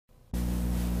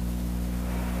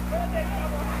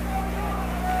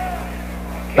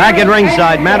Back at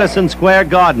ringside, Madison Square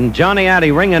Garden, Johnny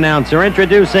Addy, ring announcer,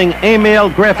 introducing Emil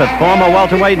Griffith, former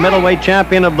welterweight, middleweight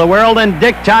champion of the world, and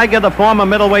Dick Tiger, the former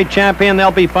middleweight champion. They'll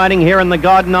be fighting here in the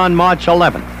Garden on March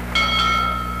 11th.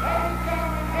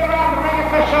 Here are the ring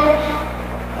officials,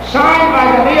 signed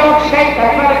by the New York State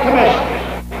Athletic Commission.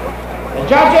 The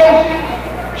judges,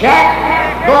 Jack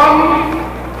Gordon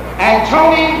and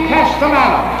Tony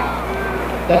Castellano.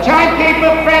 The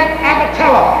timekeeper, Fred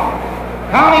Abatello.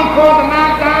 Counting for the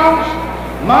knockdowns,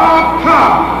 Mark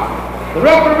Cobb. The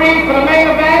referee for the main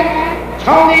event,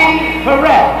 Tony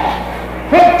Perez.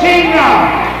 15 rounds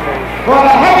for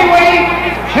the heavyweight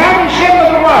championship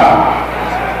of the world.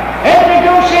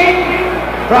 Introducing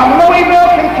from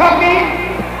Louisville, Kentucky,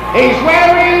 he's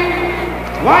wearing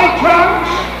white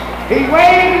trunks. He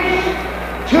weighs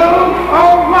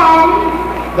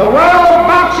 201, the World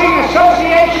Boxing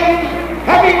Association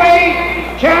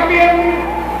heavyweight champion,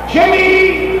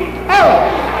 Jimmy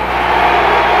Ellis.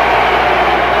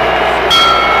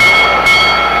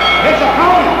 His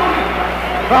opponent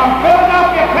from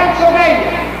Philadelphia,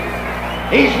 Pennsylvania.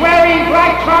 He's wearing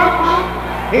black trunks.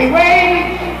 He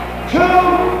weighs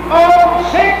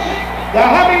 206, the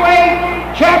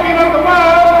heavyweight champion of the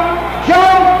world,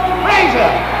 Joe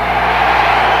Frazier.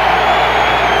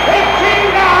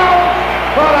 15 rounds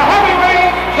for the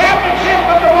heavyweight championship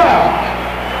of the world.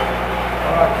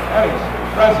 All right, Ellis.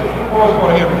 Francis, you boys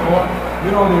were here before.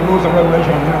 You know the rules and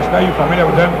regulations. Are you familiar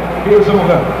with them? Here are some of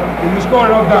them. If you score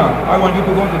enough down, I want you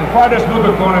to go to the farthest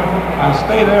neutral corner and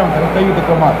stay there until I tell you to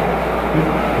come out.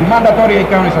 The mandatory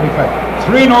 8 count is in effect.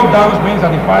 3 knockdowns means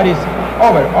that the fight is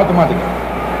over automatically.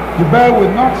 The bell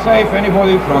will not save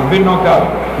anybody from being knocked out.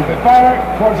 If a fighter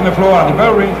falls on the floor and the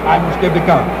bell rings, I must keep the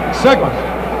count. Second,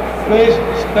 please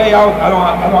stay out. I don't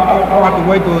have to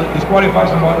wait to disqualify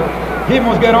somebody. He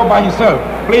must get up by himself.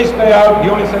 Please stay out.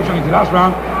 The only exception is the last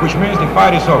round, which means the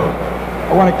fight is over.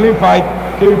 I want a clean fight,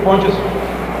 clean punches,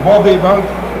 above the belt,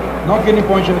 no kidney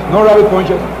punches, no rabbit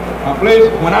punches. And please,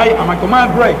 when I am on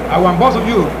command break, I want both of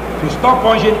you to stop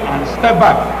punching and step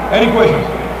back. Any questions?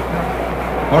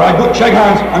 All right, good. Shake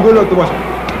hands and good luck to us.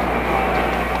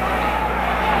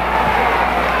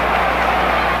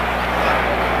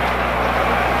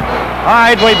 All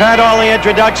right, we've had all the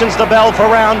introductions. The bell for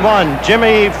round 1.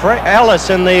 Jimmy Ellis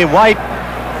in the white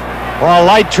or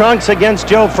light trunks against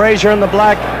Joe Frazier in the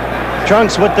black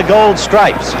trunks with the gold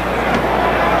stripes.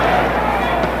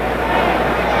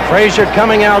 Frazier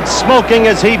coming out smoking,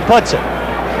 as he puts it.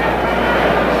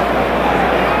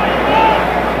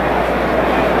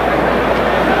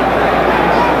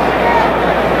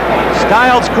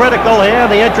 Style's critical here.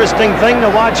 The interesting thing to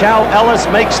watch how Ellis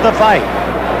makes the fight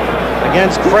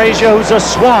against Frazier, who's a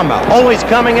swarmer, always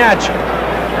coming at you.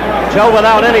 Joe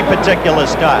without any particular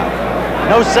style.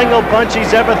 No single punch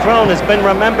he's ever thrown has been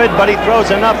remembered, but he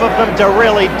throws enough of them to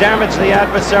really damage the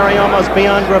adversary almost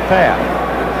beyond repair.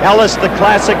 Ellis, the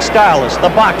classic stylist,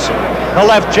 the boxer, the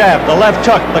left jab, the left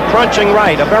hook, the crunching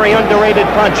right, a very underrated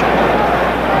puncher.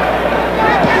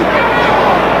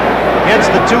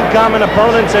 Against the 2 common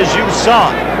opponents, as you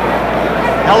saw,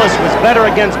 Ellis was better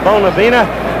against Bonavena.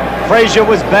 Frazier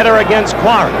was better against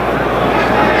Quarry.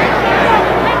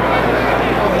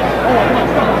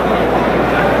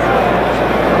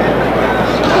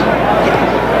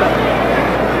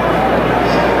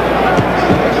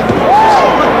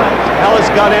 Ellis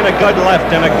got in a good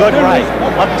left and a good right,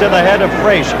 up to the head of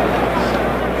Frazier.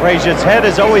 Frazier's head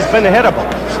has always been hittable.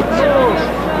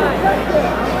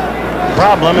 The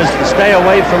problem is to stay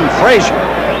away from Frazier.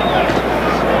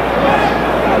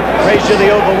 Frazier,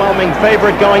 the overwhelming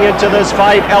favorite going into this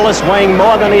fight. Ellis weighing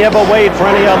more than he ever weighed for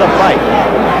any other fight.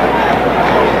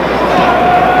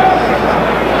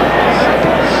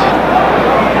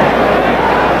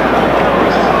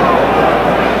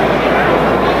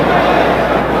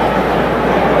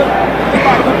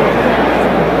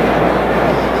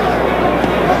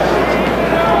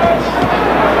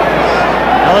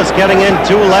 Ellis getting in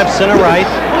 2 lefts and a right.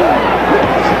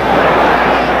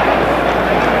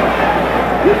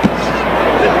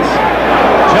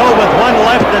 With 1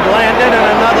 left that landed and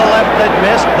another left that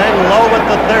missed, then low with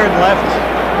the 3rd left.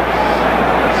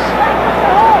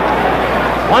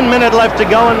 1 minute left to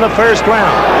go in the 1st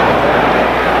round.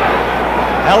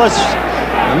 Ellis,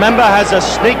 remember, has a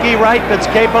sneaky right that's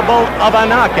capable of a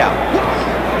knockout.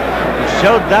 He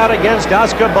showed that against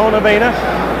Oscar Bonavena,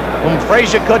 whom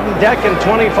Frazier couldn't deck in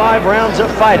 25 rounds of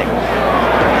fighting.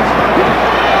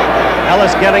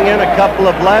 Ellis getting in a couple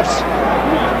of lefts,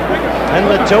 and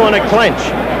the 2 in a clinch.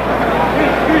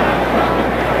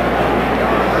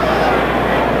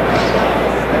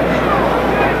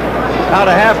 About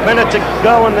a half minute to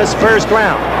go in this first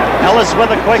round. Ellis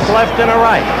with a quick left and a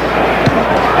right.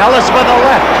 Ellis with a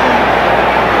left.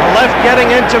 A left getting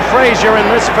into Frazier in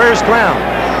this first round.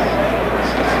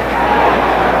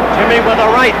 Jimmy with a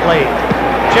right lead.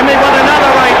 Jimmy with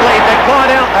another right lead that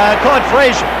caught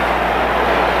Frazier.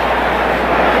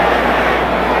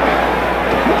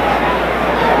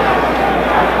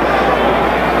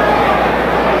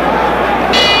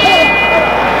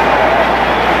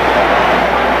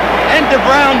 End of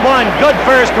round one. Good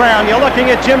first round. You're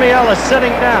looking at Jimmy Ellis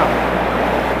sitting down.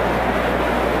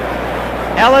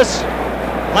 Ellis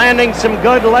landing some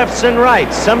good lefts and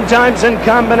rights, sometimes in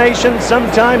combination,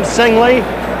 sometimes singly,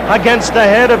 against the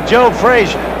head of Joe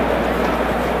Frazier.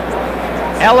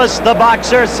 Ellis, the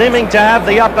boxer, seeming to have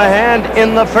the upper hand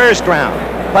in the first round.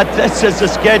 But this is a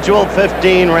scheduled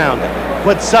 15-rounder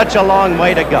with such a long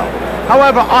way to go.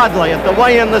 However, oddly, at the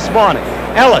weigh-in this morning,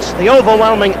 Ellis, the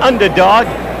overwhelming underdog,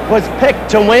 was picked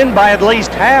to win by at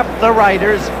least half the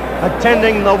writers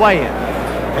attending the weigh-in.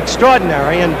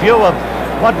 Extraordinary in view of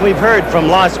what we've heard from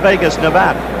Las Vegas,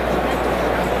 Nevada.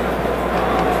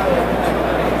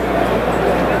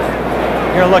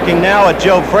 You're looking now at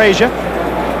Joe Frazier,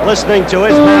 listening to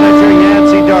his manager,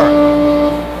 Yancey Durham.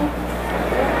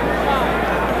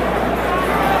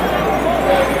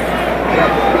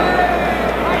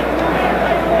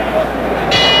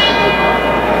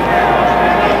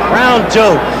 Round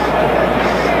two.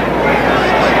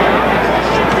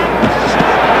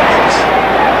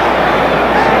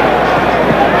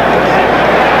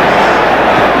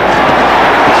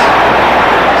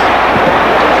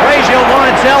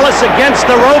 Ellis against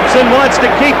the ropes and wants to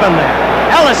keep him there.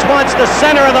 Ellis wants the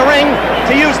center of the ring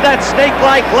to use that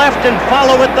snake-like left and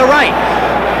follow with the right.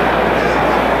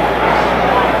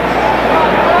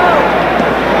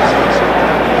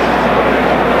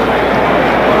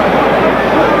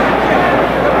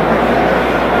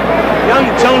 Young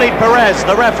Tony Perez,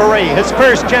 the referee, his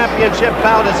first championship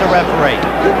bout as a referee.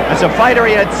 As a fighter,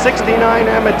 he had 69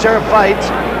 amateur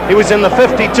fights. He was in the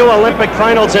 52 Olympic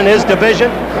finals in his division.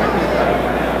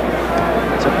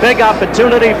 It's a big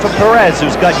opportunity for Perez,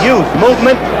 who's got youth,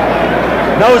 movement,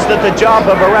 knows that the job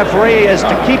of a referee is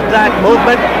to keep that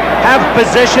movement, have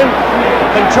position,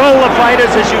 control the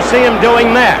fighters as you see him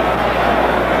doing there.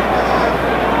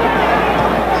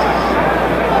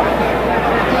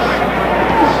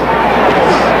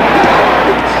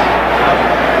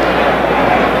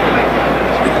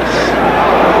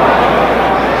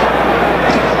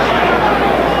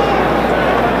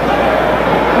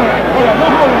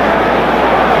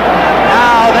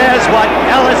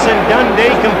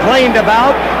 Complained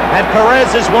about, and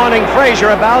Perez is warning Frazier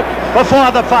about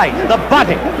before the fight, the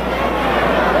butting.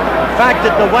 In fact,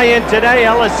 at the weigh-in today,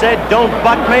 Ellis said, "Don't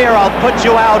butt me or I'll put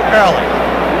you out early."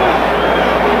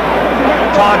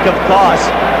 Talk, of course,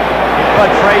 he put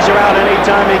Frazier out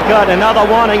anytime he could. Another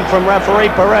warning from referee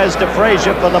Perez to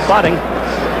Frazier for the butting.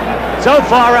 So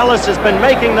far, Ellis has been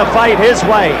making the fight his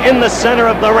way, in the center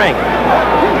of the ring.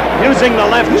 Using the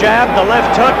left jab, the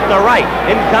left hook, the right,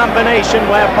 in combination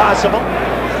where possible.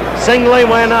 Singly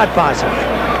where not possible.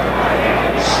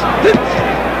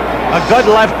 A good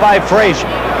left by Frazier.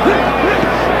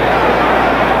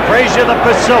 Frazier the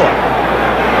pursuer.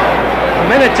 A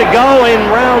minute to go in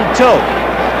round two.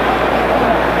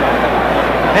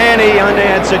 Many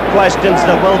unanswered questions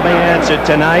that will be answered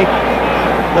tonight.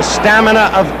 The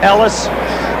stamina of Ellis,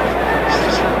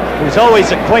 who's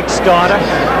always a quick starter.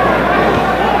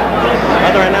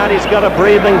 Whether or not he's got a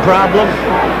breathing problem.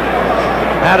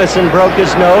 Madison broke his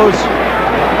nose.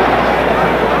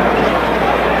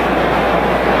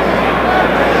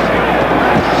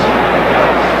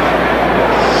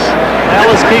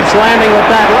 Ellis keeps landing with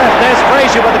that left. There's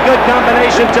Frazier with a good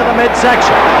combination to the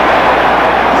midsection.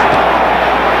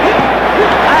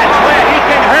 That's where he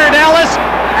can hurt Ellis,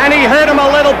 and he hurt him a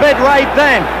little bit right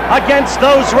then against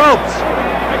those ropes.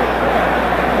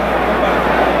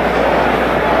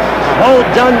 The whole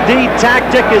Dundee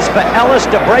tactic is for Ellis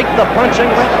to break the punching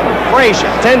rhythm of Frazier.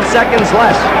 10 seconds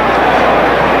left.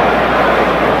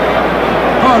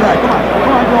 All right, come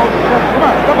on, bro.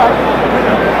 Come on.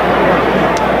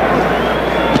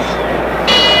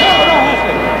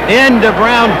 End of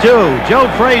round two. Joe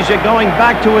Frazier going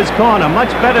back to his corner. Much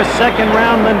better second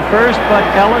round than first, but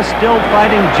Ellis still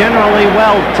fighting generally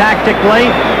well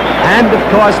tactically. And, of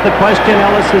course, the question,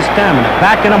 Ellis' stamina.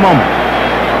 Back in a moment.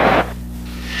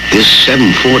 This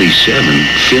 747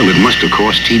 feel it must have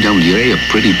cost TWA a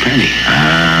pretty penny.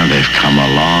 They've come a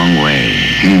long way.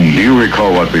 Do you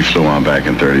recall what we flew on back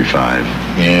in 35?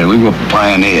 Yeah, we were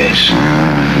pioneers.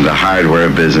 In the hardware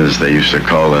business, they used to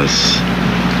call us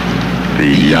the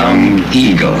Young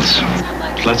Eagles.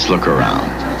 let's look around.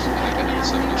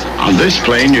 On this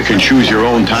plane, you can choose your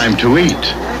own time to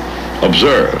eat.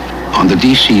 Observe. On the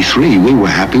DC-3, we were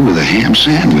happy with a ham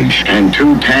sandwich. And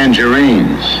 2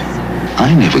 tangerines.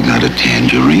 I never got a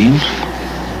tangerine.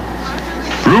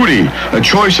 Rudy, a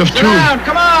choice of 2.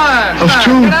 Come on! Of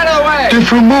 2 Get out of the way!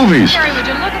 different movies. Jerry, would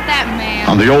you look at that man?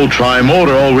 On the old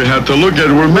tri-motor, all we had to look at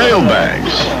were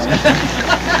mailbags.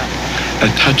 A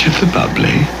touch of the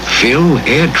bubbly. Phil,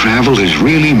 air travel has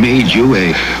really made you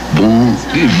a bon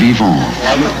vivant.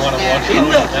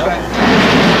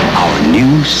 Our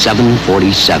new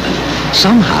 747.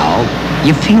 Somehow,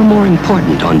 you feel more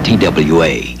important on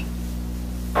TWA.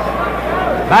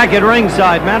 Back at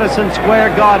ringside, Madison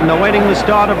Square Garden, awaiting the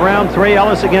start of round 3.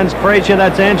 Ellis against Frazier.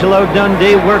 That's Angelo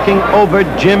Dundee working over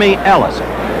Jimmy Ellis.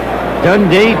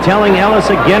 Dundee telling Ellis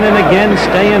again and again,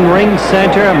 stay in ring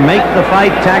center, make the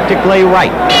fight tactically right.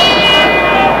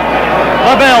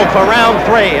 The bell for round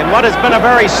 3, and what has been a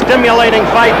very stimulating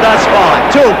fight thus far.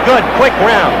 2 good, quick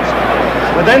rounds.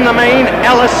 Within the main,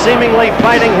 Ellis seemingly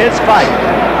fighting his fight.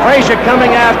 Frazier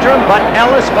coming after him, but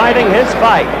Ellis fighting his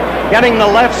fight. Getting the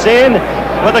lefts in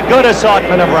with a good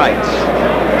assortment of rights.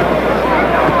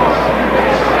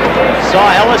 Saw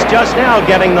Ellis just now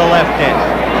getting the left in.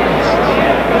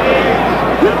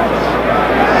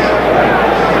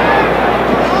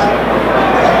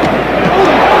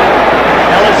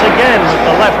 Ellis again with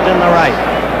the left and the right.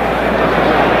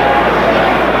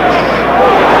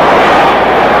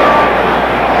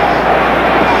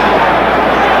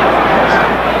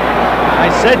 I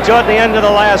said toward the end of the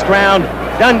last round,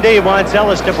 Dundee wants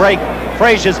Ellis to break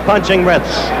Frazier's punching rhythm.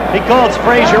 He calls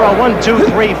Frazier a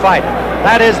 1-2-3 fighter.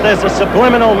 That is, there's a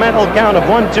subliminal mental count of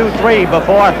 1-2-3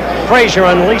 before Frazier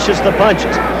unleashes the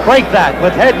punches. Break that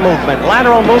with head movement,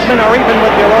 lateral movement, or even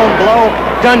with your own blow.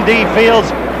 Dundee feels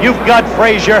you've got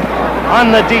Frazier on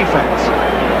the defense.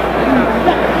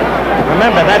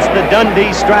 Remember, that's the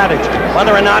Dundee strategy.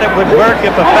 Whether or not it would work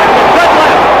if effective. Good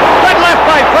left! Good left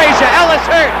by Frazier. Ellis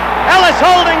hurt. Ellis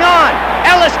holding on.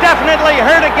 Ellis definitely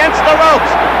hurt against the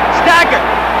ropes. Staggered.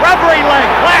 Rubbery leg.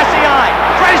 Glassy eye.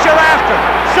 Frazier after.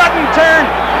 Sudden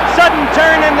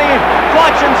turn in the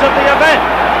fortunes of the event.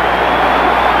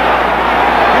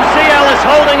 You see Ellis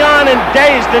holding on and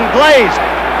dazed and glazed.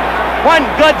 One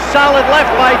good solid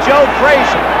left by Joe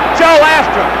Frazier. Joe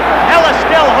after him. Ellis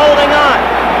still holding on.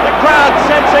 The crowd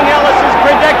sensing Ellis's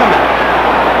predicament.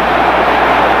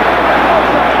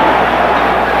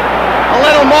 A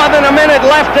little more than a minute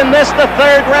left in this, the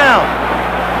 3rd round.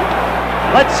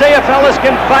 Let's see if Ellis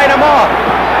can fight him off.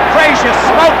 Frazier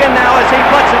smoking now as he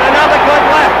puts it. Another good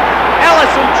left.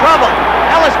 Ellis in trouble.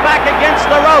 Ellis back against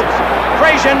the ropes.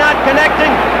 Frazier not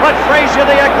connecting, but Frazier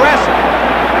the aggressor.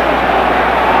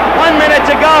 1 minute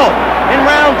to go in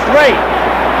round 3.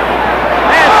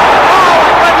 And, oh,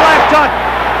 a good left hook.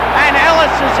 And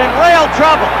Ellis is in real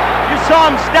trouble. You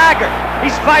saw him stagger.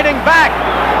 He's fighting back.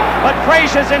 But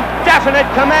Frazier's in definite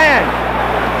command.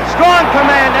 Strong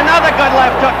command. Another good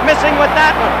left hook. Missing with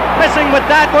that one. Missing with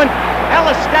that one.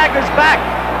 Ellis staggers back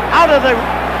out of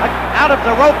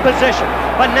the rope position.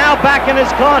 But now back in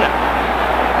his corner.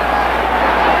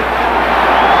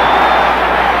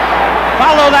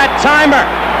 Follow that timer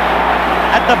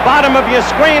at the bottom of your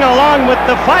screen along with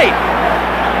the fight.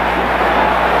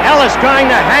 Ellis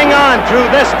trying to hang on through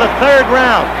this, the 3rd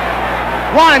round.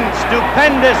 One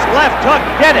stupendous left hook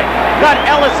did it. Got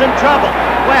Ellis in trouble,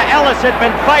 where Ellis had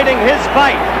been fighting his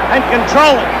fight and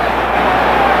controlling.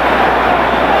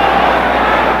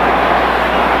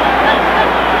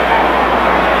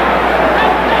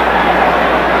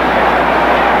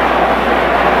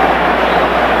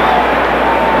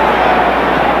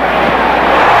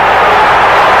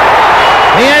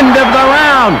 The end of the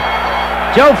round.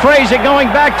 Joe Frazier going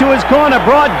back to his corner,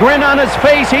 broad grin on his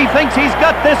face. He thinks he's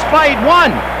got this fight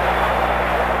won.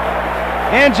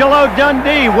 Angelo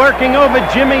Dundee working over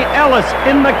Jimmy Ellis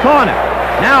in the corner.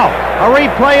 Now, a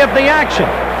replay of the action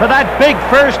for that big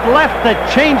first left that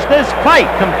changed this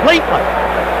fight completely.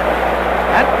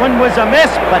 That one was a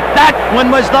miss, but that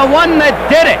one was the one that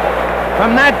did it.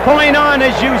 From that point on,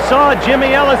 as you saw,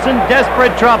 Jimmy Ellis in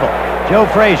desperate trouble. Joe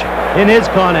Frazier in his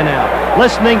corner now,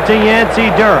 listening to Yancey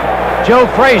Durham. Joe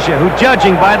Frazier, who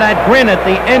judging by that grin at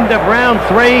the end of round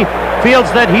 3, feels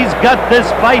that he's got this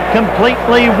fight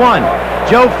completely won.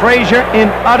 Joe Frazier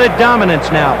in utter dominance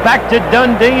now. Back to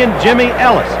Dundee and Jimmy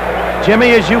Ellis.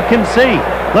 Jimmy, as you can see,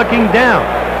 looking down,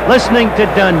 listening to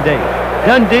Dundee.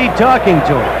 Dundee talking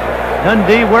to him.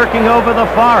 Dundee working over the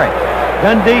forehead.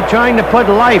 Dundee trying to put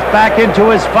life back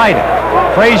into his fighting.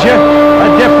 Frazier, a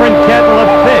different kettle of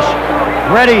fish.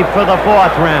 Ready for the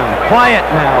 4th round. Quiet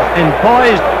now and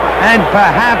poised and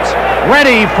perhaps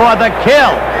ready for the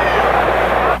kill.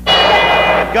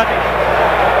 Got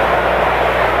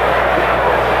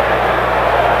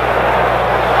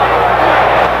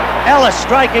Ellis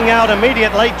striking out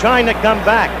immediately, trying to come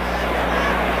back.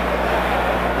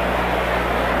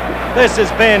 This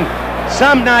has been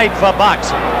some night for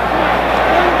boxing.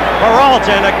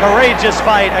 Peralta in a courageous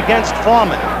fight against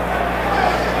Foreman.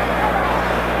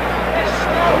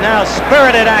 Now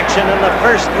spirited action in the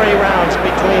first 3 rounds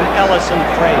between Ellis and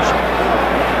Frazier.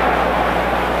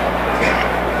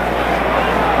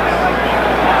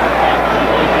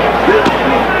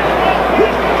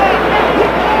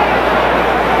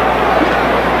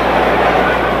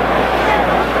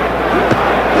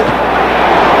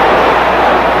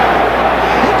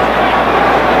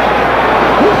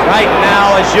 Right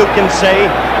now, as you can see,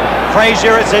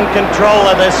 Frazier is in control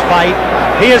of this fight.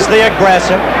 He is the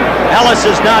aggressor. Ellis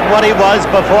is not what he was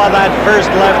before that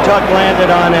first left hook landed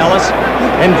on Ellis.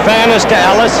 In fairness to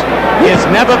Ellis, he has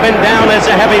never been down as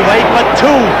a heavyweight, but 2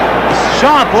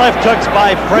 sharp left hooks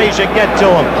by Frazier get to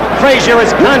him. Frazier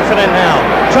is confident now,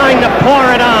 trying to pour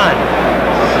it on.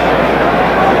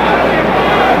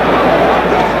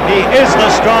 He is the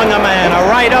stronger man. A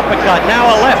right uppercut,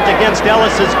 now a left against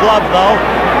Ellis's glove, though,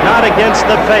 not against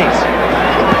the face.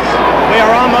 We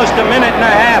are almost a minute and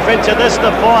a half into this,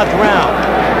 the 4th round.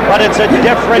 But it's a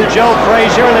different Joe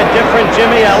Frazier and a different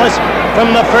Jimmy Ellis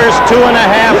from the first 2.5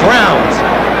 rounds.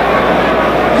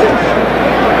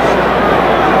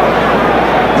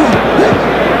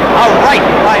 A right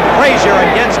by Frazier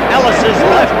against Ellis's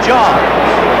left jaw.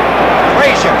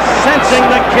 Frazier sensing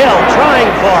the kill,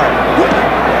 trying for it.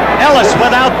 Ellis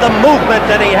without the movement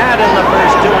that he had in the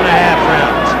first 2.5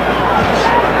 rounds.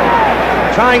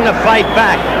 Trying to fight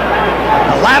back.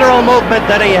 The lateral movement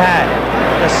that he had.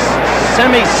 The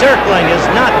semicircling is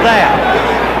not there.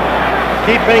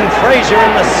 Keeping Frazier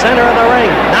in the center of the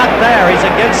ring. Not there. He's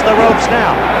against the ropes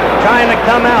now. Trying to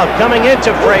come out. Coming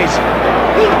into Frazier.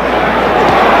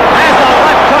 There's a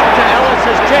left hook to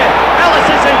Ellis's chin. Ellis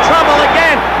is in trouble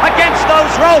again against those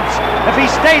ropes. If he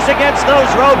stays against those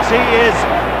ropes, he is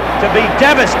to be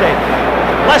devastated.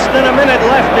 Less than a minute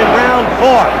left in round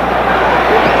 4.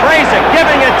 Frazier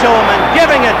giving it to him and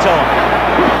giving it to him.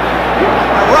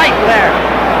 A right there.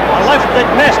 A left that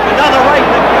missed. Another right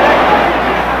that connected.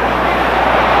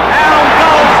 Down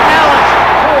goes Ellis.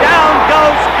 Down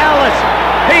goes Ellis.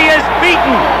 He is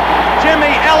beaten.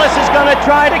 Jimmy Ellis is going to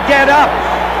try to get up.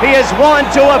 He is worn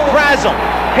to a frazzle.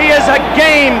 He is a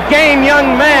game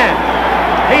young man.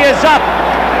 He is up.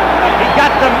 He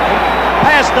got them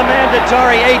past the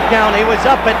mandatory 8 count. He was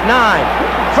up at 9.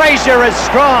 Frazier is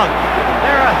strong.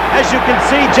 There are, as you can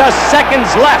see, just seconds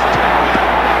left.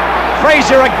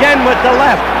 Frazier again with the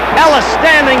left. Ellis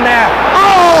standing there.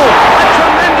 Oh! A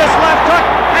tremendous left hook,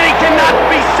 and he cannot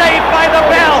be saved by the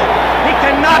bell. He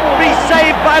cannot be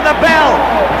saved by the bell.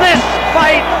 This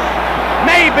fight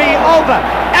may be over.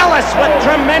 Ellis, with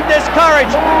tremendous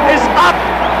courage, is up.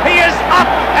 He is up,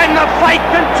 and the fight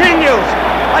continues.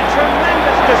 A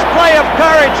tremendous display of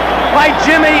courage by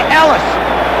Jimmy Ellis,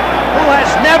 who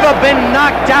has never been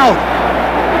knocked out.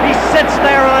 He sits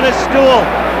there on a stool.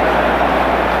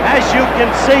 As you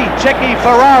can see, Chicky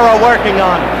Ferrara working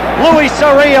on him. Louis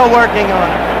Soria working on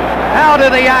him. Out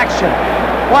of the action.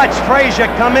 Watch Frazier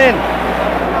come in.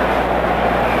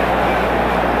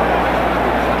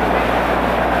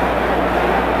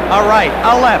 A right,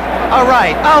 a left, a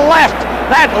right, a left.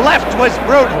 That left was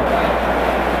brutal.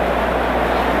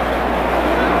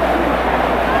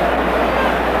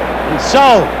 And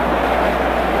so,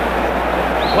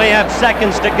 we have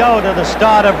seconds to go to the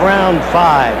start of round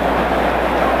 5.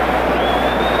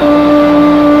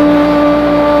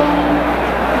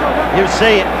 You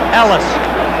see Ellis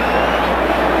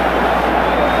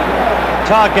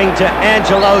talking to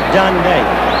Angelo Dundee.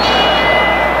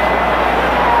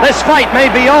 This fight may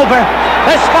be over.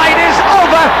 This fight is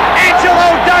over. Angelo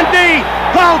Dundee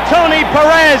called Tony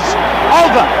Perez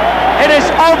over. It is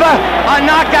over. A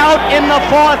knockout in the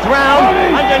 4th round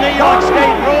under New York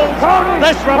State rules.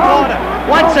 This reporter,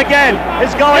 once again,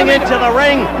 is going into the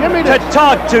ring to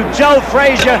talk to Joe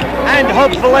Frazier and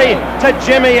hopefully to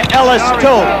Jimmy Ellis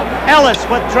too. Ellis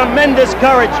with tremendous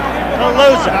courage, the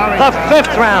loser. The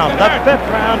 5th round. The 5th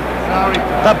round.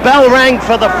 The bell rang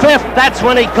for the 5th. That's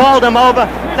when he called him over.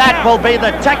 That will be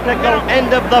the technical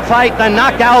end of the fight. The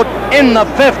knockout in the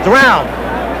 5th round.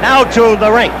 Now to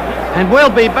the ring. And we'll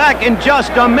be back in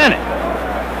just a minute.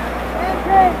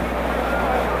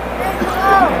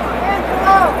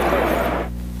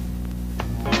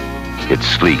 It's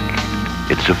sleek.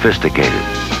 It's sophisticated.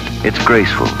 It's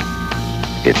graceful.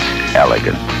 It's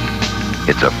elegant.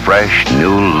 It's a fresh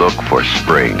new look for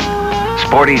spring.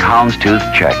 sporty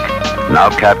houndstooth check, now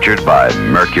captured by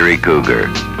Mercury Cougar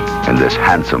in this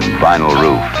handsome vinyl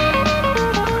roof.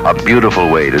 A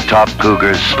beautiful way to top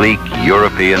Cougar's sleek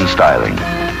European styling.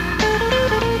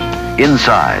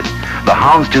 Inside, the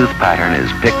houndstooth pattern is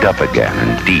picked up again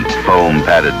in deep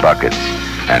foam-padded buckets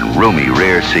and roomy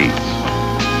rear seats.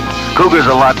 Cougar's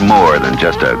a lot more than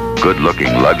just a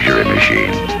good-looking luxury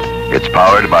machine. It's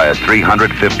powered by a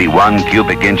 351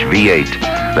 cubic inch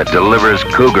V8 that delivers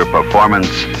Cougar performance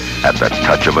at the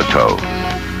touch of a toe.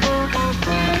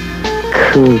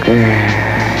 Cougar.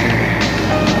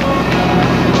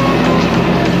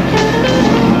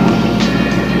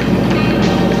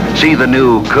 See the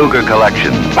new Cougar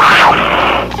collection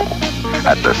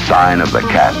at the sign of the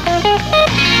cat.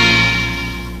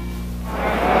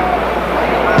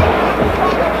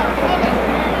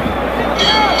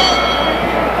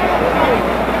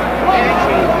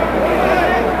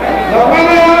 The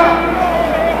winner,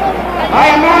 I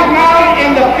am now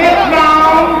in the 5th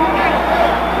round.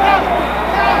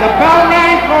 The bell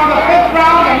rang for the 5th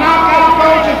round. The knockout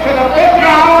goes into the 5th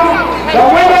round. The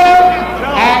winner,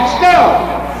 and still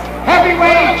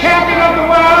heavyweight champion of the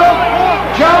world,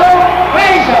 Joe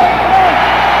Frazier.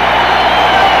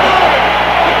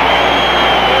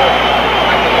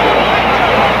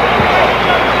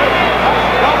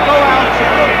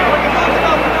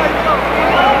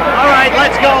 All right,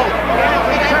 let's go.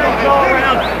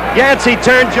 Yancey,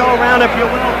 turn Joe around, if you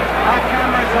will. Our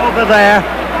camera's over there.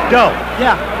 Joe.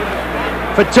 Yeah.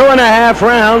 For 2.5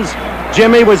 rounds,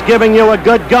 Jimmy was giving you a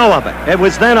good go of it. It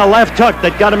was then a left hook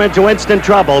that got him into instant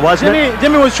trouble, wasn't it?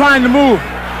 Jimmy was trying to move.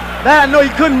 That I know he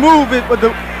couldn't move it with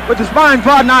the sparring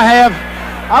partner I have.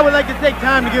 I would like to take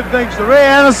time to give thanks to Ray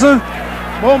Anderson,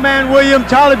 Bowman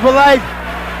Williams, Charlie Polite,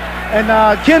 and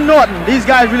Ken Norton. These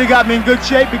guys really got me in good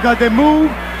shape because they move,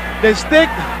 they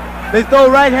stick, they throw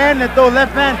right hand, they throw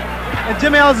left hand. And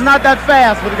Jimmy Ellis is not that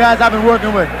fast with the guys I've been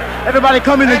working with. Everybody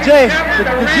come in the gym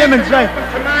and say,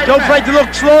 Joe Frazier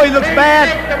looks slow, he looks bad.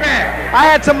 I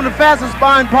had some of the fastest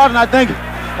sparring partners I think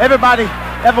everybody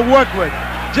ever worked with.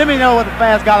 Jimmy knows what a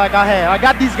fast guy like I had. I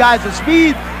got these guys the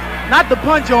speed, not to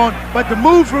punch on, but to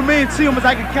move for me and see them as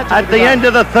I can catch them. At the end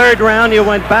of the 3rd round, you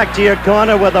went back to your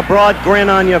corner with a broad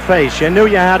grin on your face. You knew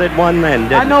you had it won then,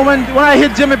 didn't you? I know when I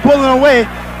hit Jimmy pulling away,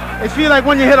 it feels like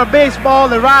when you hit a baseball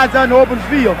that rides on the open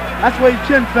field. That's where his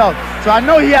chin felt. So I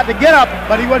know he had to get up,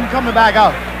 but he wasn't coming back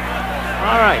out.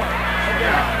 All right.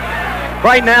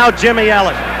 Right now, Jimmy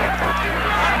Ellis.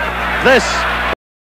 This